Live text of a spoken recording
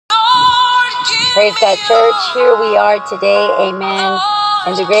Praise God, church. Here we are today, amen,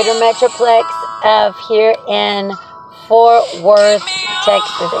 in the greater metroplex of here in Fort Worth,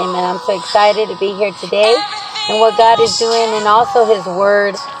 Texas, amen. I'm so excited to be here today and what God is doing, and also His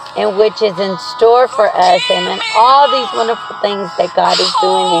Word, and which is in store for us, amen. All these wonderful things that God is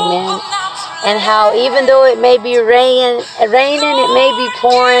doing, amen. And how even though it may be raining, it may be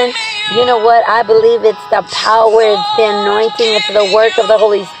pouring, you know what? I believe it's the power, it's the anointing, it's the work of the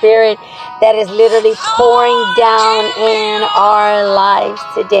Holy Spirit that is literally pouring down in our lives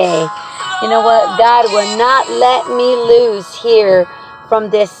today. You know what? God will not let me lose here from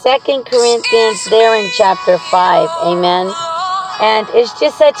this 2 Corinthians there in chapter 5. Amen. And it's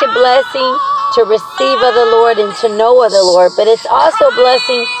just such a blessing to receive of the Lord and to know of the Lord. But it's also a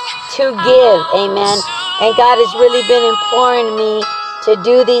blessing to give. Amen. And God has really been imploring me to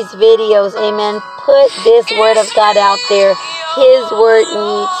do these videos. Amen. Put this word of God out there. His word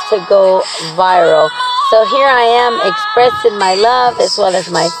needs to go viral. So here I am expressing my love as well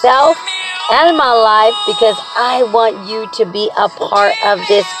as myself and my life, because I want you to be a part of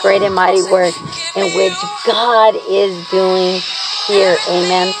this great and mighty work in which God is doing here.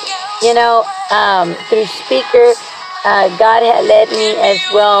 Amen. You know, through speaker, God had led me as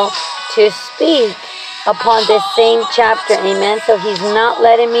well to speak upon this same chapter. Amen. So He's not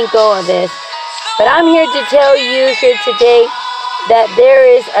letting me go of this. But I'm here to tell you here today that there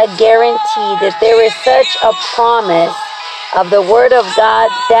is a guarantee, that there is such a promise of the Word of God,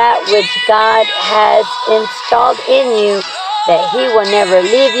 that which God has installed in you, that He will never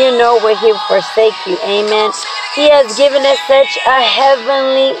leave you, nor will He forsake you. Amen. He has given us such a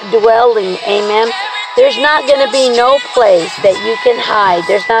heavenly dwelling. Amen. There's not going to be no place that you can hide.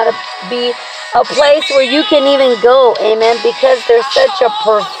 There's not be a place where you can even go. Amen. Because there's such a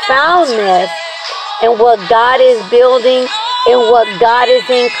profoundness in what God is building, in what God is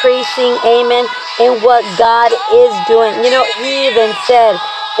increasing, amen, in what God is doing. You know, He even said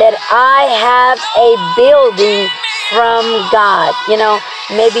that I have a building from God. You know,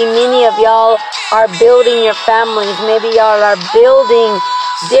 maybe many of y'all are building your families. Maybe y'all are building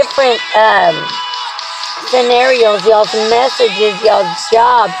different scenarios, y'all's messages, y'all's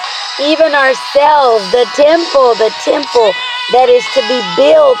jobs, even ourselves, the temple that is to be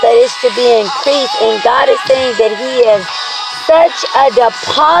built, that is to be increased. And God is saying that He has such a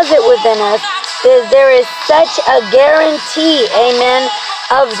deposit within us, that there is such a guarantee, amen,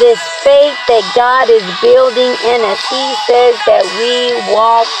 of this faith that God is building in us. He says that we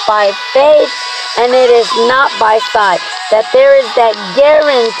walk by faith and it is not by sight. That there is that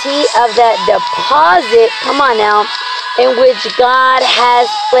guarantee of that deposit, come on now, in which God has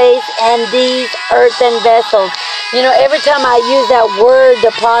placed in these earthen vessels. You know, every time I use that word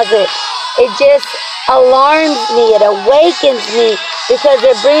deposit, it just alarms me, it awakens me, because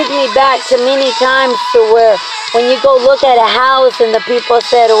it brings me back to many times to where when you go look at a house and the people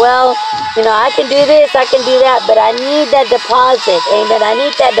said, well, you know, I can do this, I can do that, but I need that deposit. Amen. I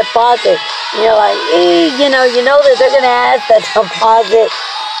need that deposit. You know, like, you know that they're going to ask the deposit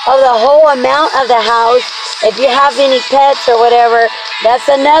of the whole amount of the house. If you have any pets or whatever,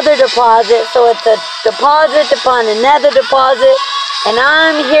 that's another deposit. So it's a deposit upon another deposit. And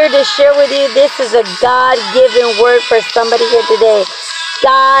I'm here to share with you, this is a God-given word for somebody here today.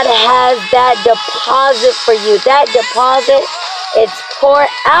 God has that deposit for you. That deposit, it's poured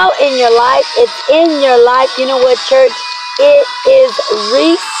out in your life. It's in your life. You know what, church? It is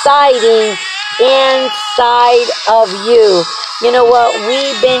residing inside of you. You know what?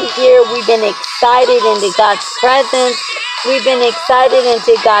 We've been here. We've been excited into God's presence. We've been excited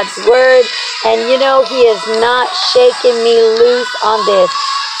into God's word. And you know, He is not shaking me loose on this.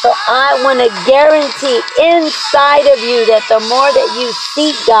 So I want to guarantee inside of you that the more that you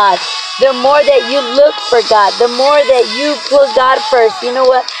seek God, the more that you look for God, the more that you put God first, you know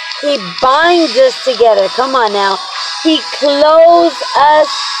what? He binds us together. Come on now. He clothes us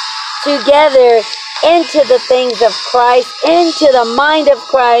together into the things of Christ, into the mind of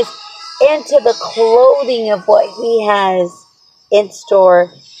Christ, into the clothing of what He has in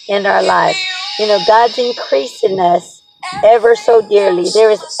store in our lives. You know, God's increasing us ever so dearly.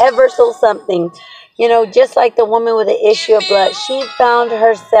 There is ever so something. You know, just like the woman with the issue of blood, she found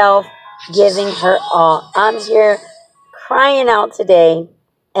herself giving her all. I'm here crying out today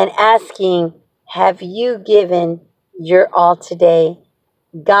and asking, have you given your all today?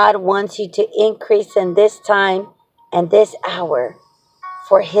 God wants you to increase in this time and this hour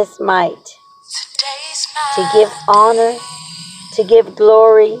for His might, to give honor, to give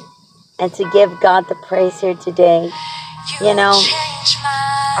glory, and to give God the praise here today. You know,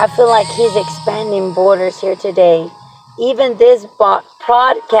 I feel like He's expanding borders here today. Even this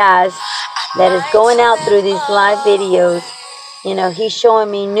podcast that is going out through these live videos. You know, he's showing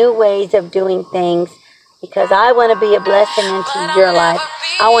me new ways of doing things because I want to be a blessing into your life.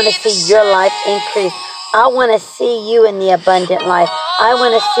 I want to see your life increase. I want to see you in the abundant life. I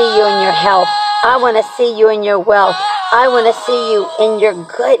want to see you in your health. I want to see you in your wealth. I want to see you in your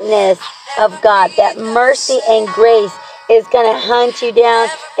goodness of God. That mercy and grace is going to hunt you down.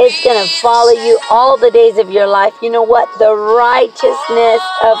 It's going to follow you all the days of your life. You know what? The righteousness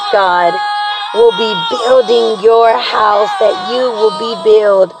of God will be building your house, that you will be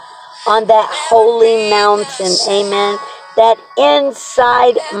built on that holy mountain. Amen. That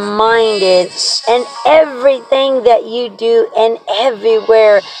inside minded, and everything that you do and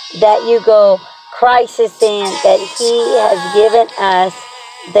everywhere that you go, Christ is saying that he has given us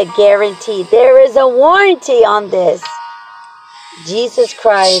the guarantee. There is a warranty on this. Jesus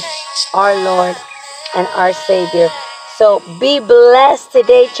Christ, our Lord and our Savior. So be blessed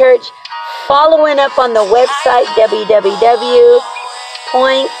today, church. Following up on the website,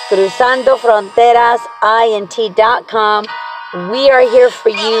 www.cruzandofronterasint.com. We are here for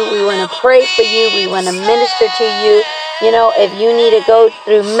you. We want to pray for you. We want to minister to you. You know, if you need to go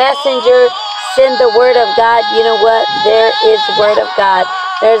through Messenger, send the word of God. You know what? There is word of God.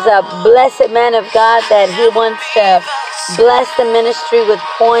 There's a blessed man of God that he wants to bless the ministry with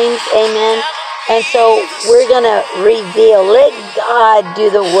coins. Amen. And so we're going to reveal. Let God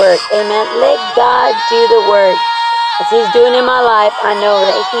do the work. Amen. Let God do the work. As he's doing in my life, I know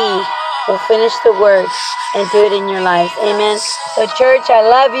that he will finish the work and do it in your lives. Amen. So church, I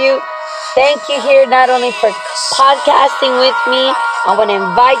love you. Thank you here not only for podcasting with me. I want to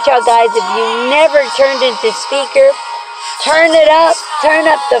invite y'all guys, if you never turned into speaker, turn it up. Turn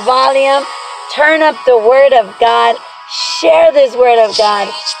up the volume. Turn up the word of God. Share this word of God.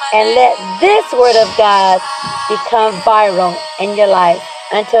 And let this word of God become viral in your life.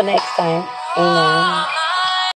 Until next time. Amen.